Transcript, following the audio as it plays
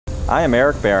I am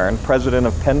Eric Barron, President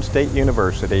of Penn State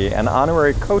University and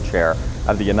Honorary Co-Chair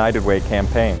of the United Way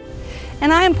campaign.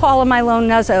 And I am Paula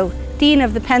Milone-Nuzzo, Dean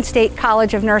of the Penn State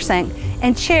College of Nursing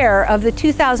and Chair of the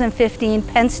 2015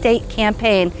 Penn State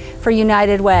Campaign for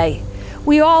United Way.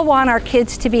 We all want our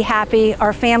kids to be happy,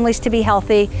 our families to be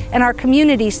healthy, and our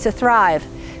communities to thrive.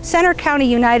 Centre County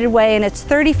United Way and its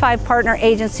 35 partner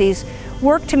agencies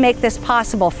work to make this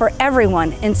possible for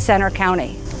everyone in Centre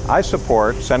County. I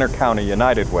support Centre County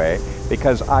United Way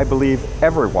because I believe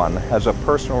everyone has a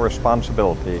personal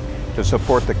responsibility to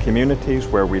support the communities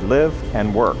where we live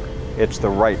and work. It's the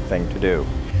right thing to do.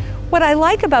 What I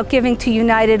like about giving to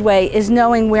United Way is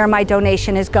knowing where my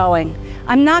donation is going.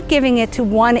 I'm not giving it to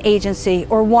one agency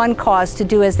or one cause to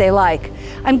do as they like.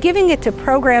 I'm giving it to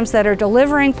programs that are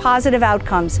delivering positive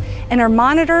outcomes and are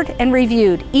monitored and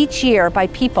reviewed each year by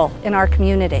people in our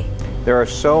community. There are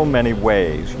so many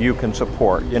ways you can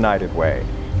support United Way.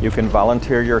 You can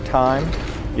volunteer your time,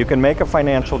 you can make a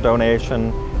financial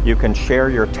donation, you can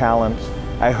share your talents.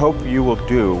 I hope you will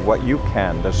do what you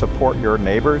can to support your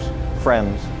neighbors,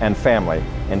 friends, and family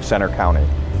in Centre County.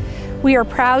 We are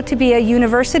proud to be a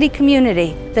university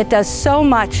community that does so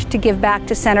much to give back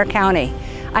to Centre County.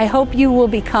 I hope you will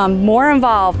become more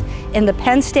involved in the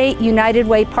Penn State United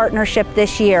Way partnership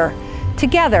this year.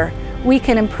 Together, we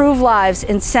can improve lives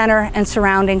in Centre and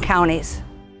surrounding counties.